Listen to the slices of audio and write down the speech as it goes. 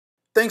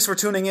Thanks for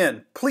tuning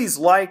in. Please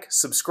like,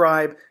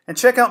 subscribe, and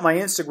check out my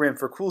Instagram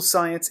for cool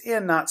science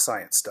and not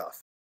science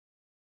stuff.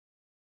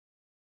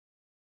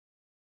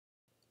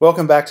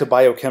 Welcome back to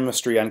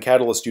Biochemistry on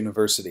Catalyst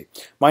University.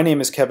 My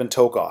name is Kevin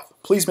Tokoph.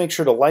 Please make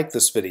sure to like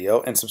this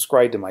video and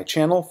subscribe to my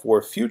channel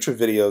for future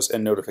videos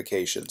and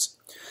notifications.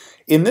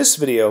 In this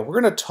video, we're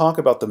going to talk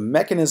about the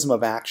mechanism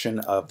of action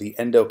of the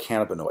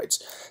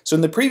endocannabinoids. So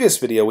in the previous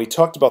video, we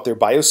talked about their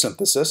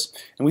biosynthesis,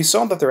 and we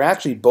saw that they're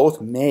actually both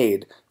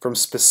made from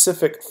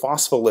specific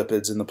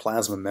phospholipids in the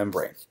plasma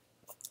membrane.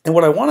 And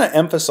what I want to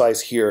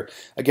emphasize here,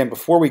 again,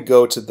 before we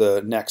go to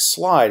the next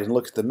slide and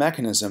look at the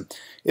mechanism,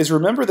 is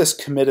remember this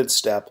committed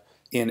step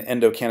in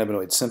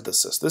endocannabinoid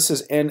synthesis. This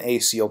is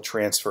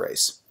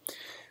N-acetyltransferase.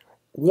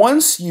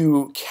 Once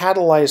you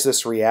catalyze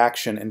this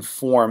reaction and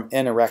form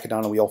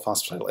N-arachidonylyl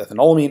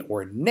phosphatidylethynolamine,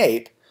 or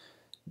NAPE,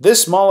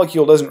 this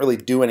molecule doesn't really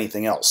do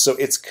anything else. So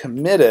it's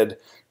committed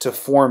to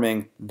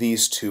forming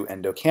these two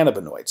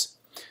endocannabinoids.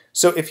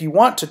 So if you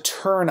want to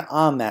turn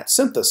on that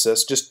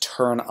synthesis, just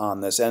turn on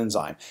this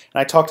enzyme.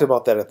 And I talked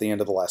about that at the end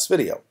of the last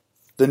video.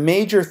 The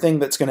major thing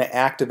that's going to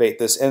activate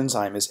this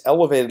enzyme is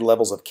elevated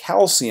levels of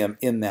calcium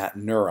in that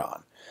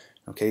neuron.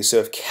 Okay, so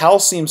if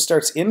calcium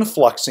starts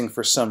influxing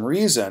for some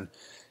reason,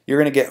 you're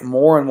going to get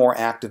more and more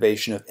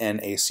activation of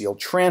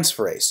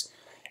N-acetyltransferase.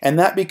 And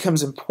that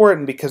becomes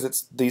important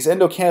because these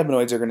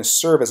endocannabinoids are going to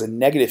serve as a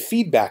negative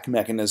feedback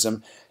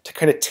mechanism to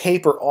kind of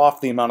taper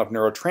off the amount of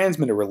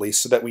neurotransmitter release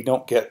so that we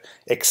don't get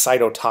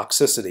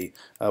excitotoxicity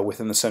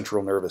within the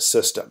central nervous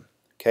system.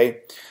 Okay?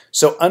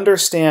 So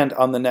understand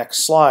on the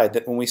next slide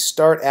that when we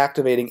start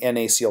activating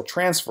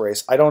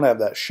N-acetyltransferase, I don't have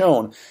that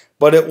shown,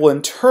 but it will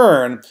in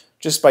turn,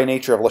 just by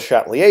nature of Le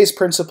Chatelier's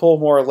principle,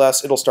 more or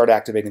less, it'll start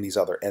activating these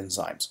other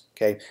enzymes,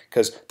 okay?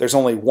 Because there's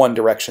only one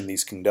direction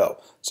these can go.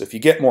 So if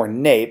you get more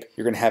NAPE,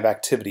 you're going to have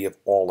activity of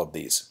all of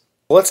these.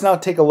 Well, let's now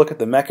take a look at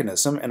the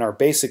mechanism and our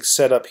basic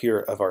setup here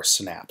of our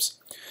synapse.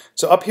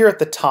 So up here at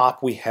the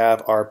top, we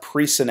have our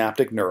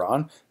presynaptic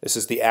neuron. This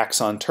is the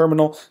axon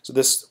terminal. So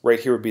this right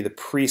here would be the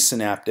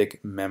presynaptic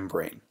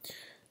membrane.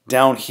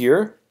 Down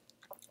here,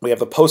 we have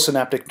the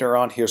postsynaptic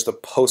neuron. Here's the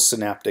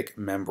postsynaptic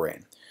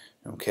membrane,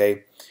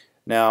 okay?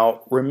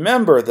 Now,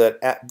 remember that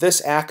at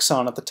this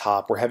axon at the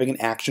top, we're having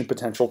an action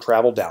potential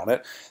travel down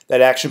it.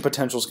 That action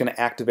potential is going to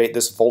activate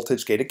this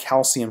voltage-gated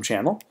calcium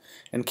channel,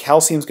 and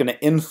calcium is going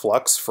to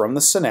influx from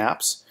the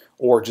synapse,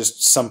 or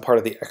just some part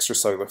of the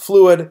extracellular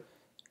fluid,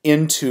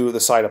 into the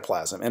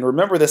cytoplasm. And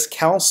remember, this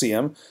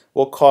calcium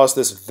will cause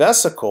this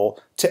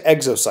vesicle to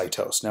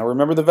exocytose. Now,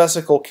 remember, the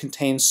vesicle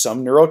contains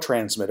some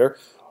neurotransmitter.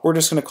 We're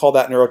just going to call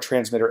that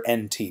neurotransmitter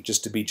NT,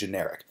 just to be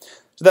generic.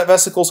 So that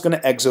vesicle is going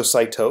to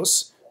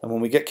exocytose. And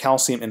when we get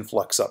calcium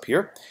influx up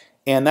here,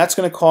 and that's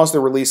going to cause the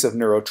release of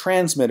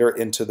neurotransmitter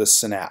into the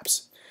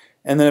synapse.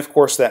 And then, of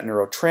course, that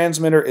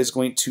neurotransmitter is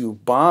going to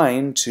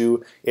bind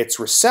to its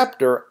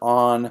receptor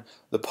on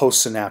the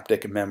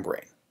postsynaptic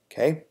membrane,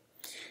 okay?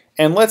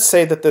 And let's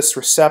say that this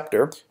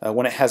receptor,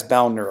 when it has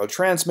bound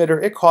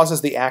neurotransmitter, it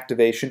causes the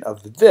activation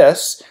of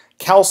this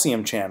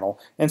calcium channel,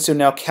 and so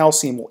now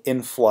calcium will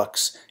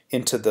influx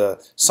into the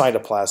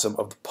cytoplasm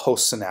of the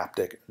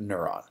postsynaptic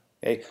neuron.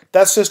 Okay,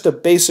 that's just a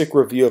basic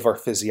review of our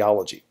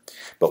physiology.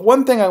 But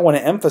one thing I want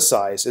to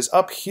emphasize is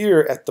up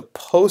here at the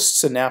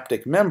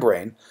postsynaptic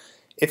membrane,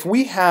 if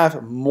we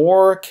have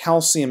more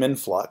calcium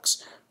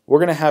influx, we're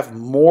going to have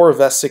more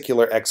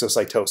vesicular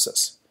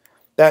exocytosis.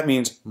 That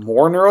means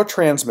more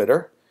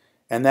neurotransmitter,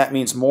 and that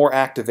means more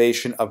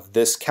activation of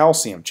this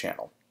calcium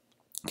channel.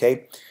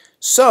 Okay,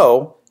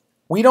 so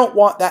we don't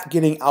want that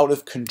getting out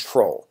of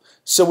control.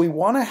 So we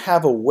want to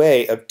have a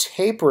way of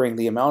tapering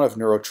the amount of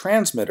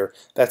neurotransmitter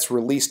that's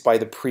released by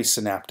the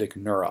presynaptic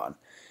neuron.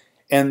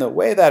 And the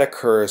way that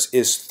occurs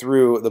is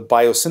through the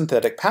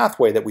biosynthetic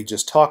pathway that we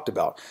just talked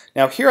about.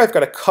 Now here I've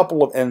got a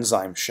couple of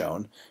enzymes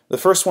shown. The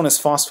first one is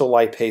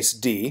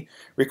phospholipase D.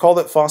 Recall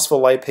that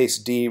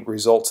phospholipase D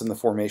results in the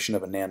formation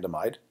of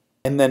anandamide.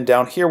 And then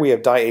down here we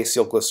have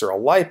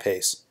diacylglycerol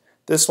lipase.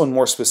 This one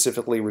more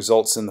specifically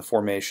results in the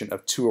formation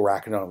of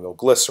 2-arachidonyl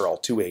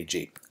glycerol,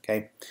 2-AG.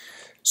 Okay?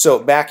 So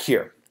back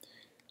here,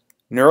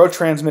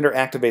 neurotransmitter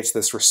activates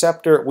this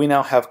receptor. We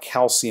now have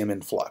calcium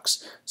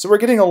influx. So we're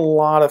getting a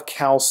lot of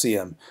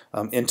calcium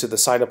into the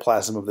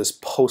cytoplasm of this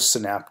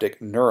postsynaptic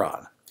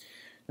neuron.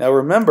 Now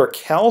remember,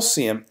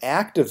 calcium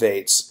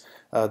activates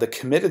the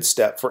committed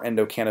step for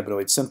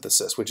endocannabinoid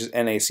synthesis, which is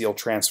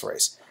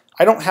N-acetyltransferase.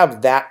 I don't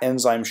have that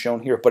enzyme shown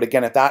here, but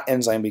again, if that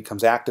enzyme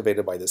becomes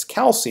activated by this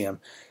calcium,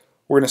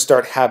 we're going to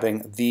start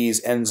having these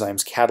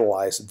enzymes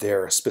catalyze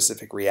their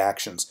specific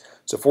reactions.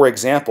 So for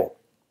example,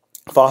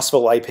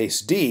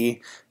 phospholipase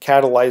D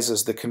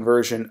catalyzes the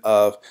conversion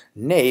of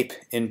NAPE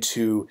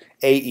into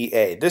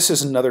AEA. This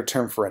is another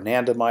term for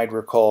anandamide,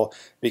 recall,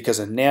 because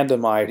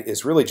anandamide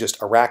is really just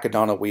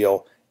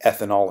arachidonylyl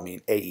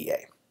ethanolamine,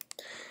 AEA.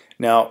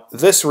 Now,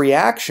 this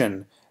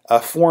reaction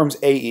forms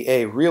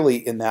AEA really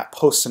in that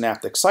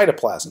postsynaptic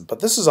cytoplasm,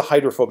 but this is a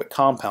hydrophobic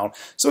compound,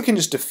 so it can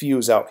just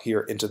diffuse out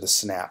here into the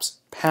synapse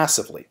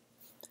passively.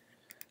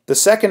 The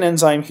second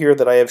enzyme here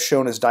that I have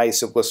shown is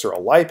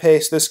diacylglycerol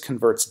lipase. This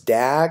converts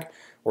DAG,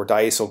 or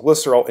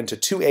diacylglycerol, into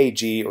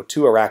 2-AG, or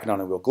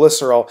 2-arachidonylyl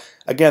glycerol.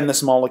 Again,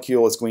 this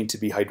molecule is going to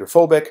be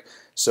hydrophobic,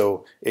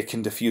 so it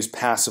can diffuse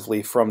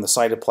passively from the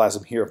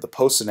cytoplasm here of the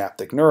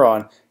postsynaptic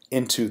neuron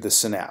into the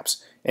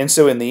synapse. And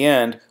so in the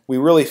end, we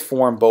really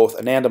form both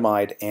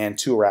anandamide and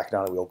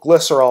 2-arachidonylyl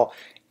glycerol.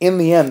 In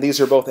the end,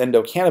 these are both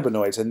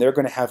endocannabinoids, and they're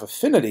going to have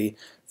affinity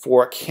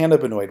for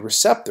cannabinoid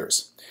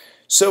receptors.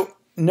 So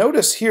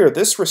notice here,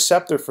 this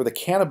receptor for the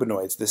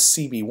cannabinoids, this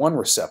CB1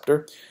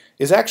 receptor,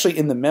 is actually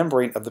in the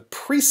membrane of the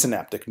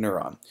presynaptic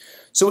neuron.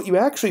 So what you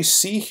actually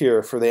see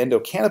here for the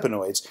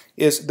endocannabinoids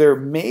is their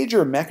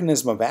major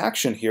mechanism of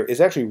action here is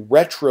actually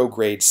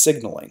retrograde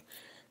signaling.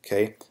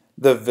 Okay?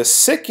 The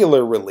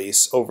vesicular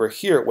release over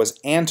here was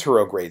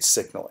anterograde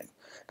signaling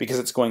because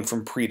it's going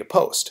from pre to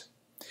post.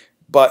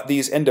 But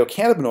these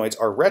endocannabinoids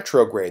are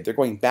retrograde. They're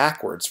going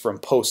backwards from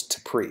post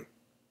to pre.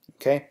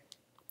 Okay?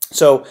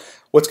 So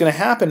what's going to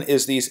happen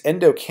is these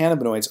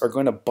endocannabinoids are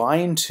going to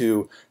bind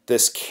to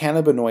this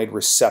cannabinoid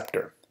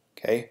receptor.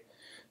 Okay?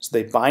 So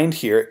they bind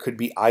here. It could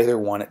be either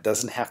one. It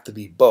doesn't have to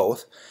be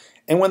both.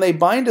 And when they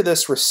bind to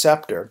this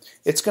receptor,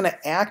 it's going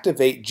to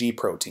activate G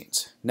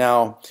proteins.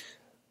 Now,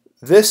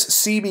 this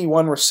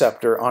CB1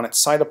 receptor on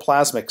its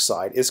cytoplasmic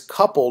side is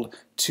coupled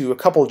to a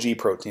couple G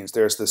proteins.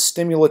 There's the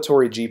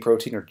stimulatory G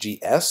protein, or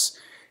GS,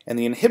 and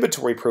the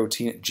inhibitory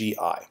protein,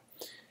 GI.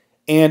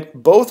 And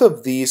both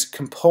of these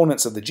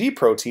components of the G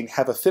protein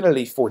have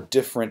affinity for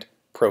different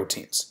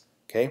proteins.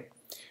 Okay?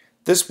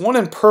 This one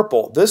in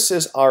purple, this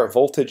is our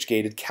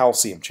voltage-gated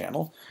calcium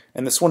channel.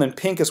 And this one in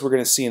pink, as we're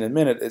going to see in a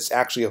minute, is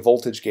actually a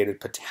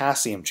voltage-gated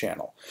potassium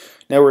channel.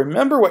 Now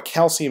remember what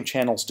calcium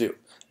channels do.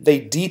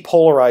 They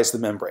depolarize the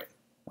membrane,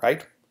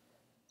 right?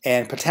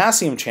 And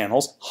potassium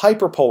channels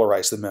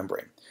hyperpolarize the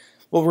membrane.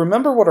 Well,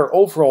 remember what our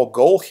overall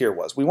goal here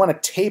was. We want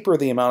to taper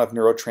the amount of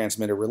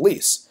neurotransmitter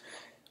release.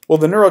 Well,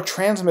 the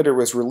neurotransmitter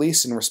was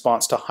released in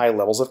response to high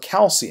levels of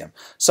calcium.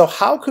 So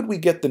how could we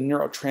get the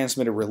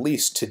neurotransmitter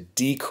release to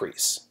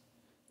decrease?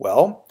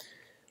 Well,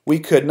 we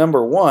could,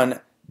 number one,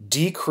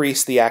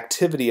 decrease the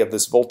activity of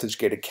this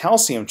voltage-gated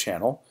calcium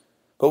channel,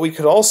 but we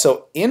could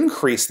also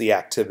increase the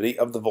activity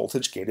of the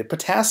voltage-gated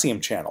potassium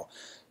channel.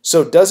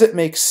 So does it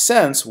make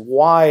sense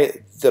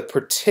why the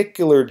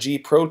particular G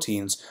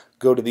proteins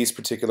go to these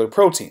particular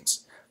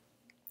proteins?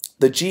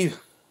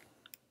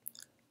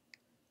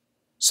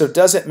 So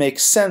does it make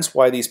sense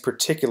why these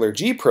particular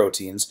G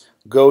proteins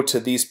go to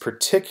these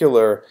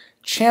particular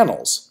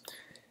channels?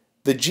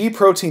 The G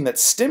protein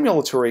that's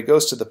stimulatory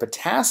goes to the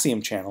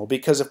potassium channel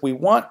because if we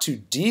want to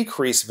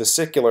decrease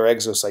vesicular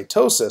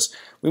exocytosis,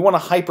 we want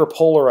to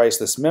hyperpolarize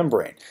this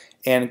membrane,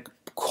 and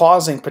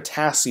causing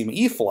potassium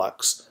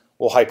efflux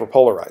will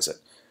hyperpolarize it.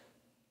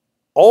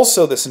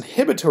 Also, this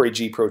inhibitory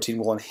G protein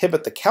will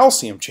inhibit the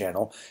calcium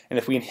channel, and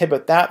if we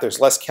inhibit that, there's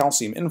less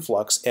calcium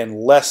influx and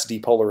less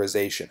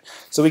depolarization.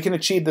 So we can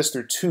achieve this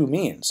through two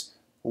means: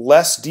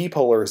 less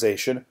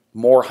depolarization,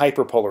 more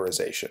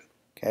hyperpolarization.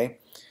 Okay?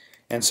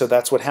 And so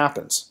that's what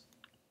happens.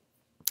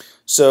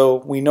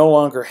 So we no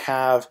longer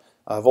have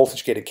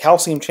voltage-gated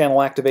calcium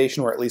channel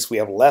activation, or at least we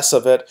have less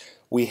of it.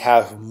 We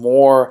have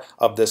more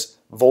of this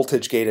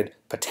voltage-gated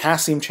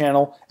potassium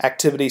channel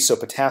activity, so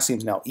potassium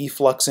is now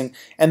effluxing,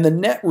 and the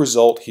net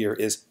result here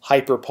is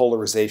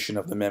hyperpolarization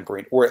of the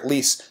membrane, or at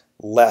least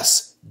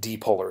less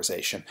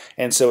depolarization.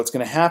 And so what's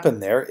going to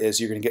happen there is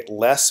you're going to get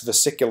less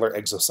vesicular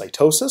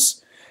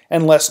exocytosis,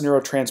 and less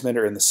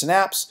neurotransmitter in the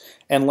synapse,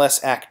 and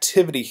less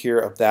activity here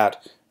of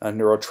that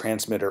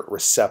neurotransmitter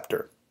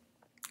receptor.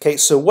 Okay,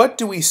 so what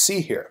do we see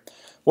here?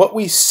 What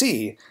we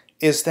see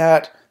is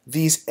that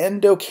these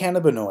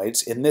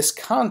endocannabinoids in this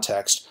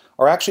context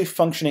are actually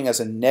functioning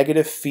as a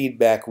negative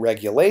feedback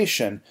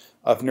regulation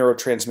of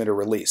neurotransmitter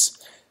release.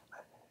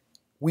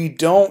 We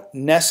don't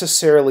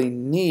necessarily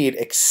need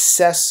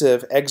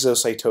excessive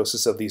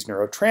exocytosis of these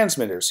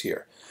neurotransmitters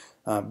here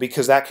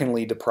because that can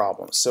lead to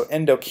problems. So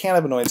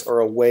endocannabinoids are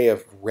a way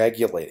of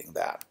regulating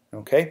that.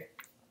 Okay?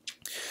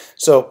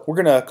 So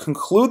we're going to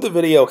conclude the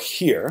video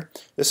here.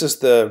 This is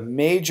the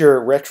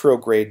major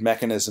retrograde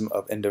mechanism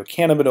of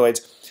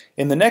endocannabinoids.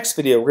 In the next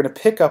video, we're going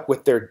to pick up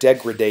with their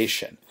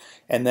degradation.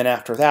 And then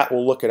after that,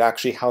 we'll look at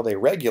actually how they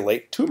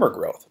regulate tumor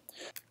growth.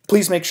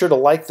 Please make sure to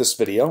like this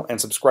video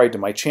and subscribe to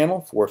my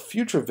channel for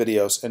future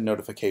videos and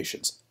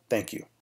notifications. Thank you.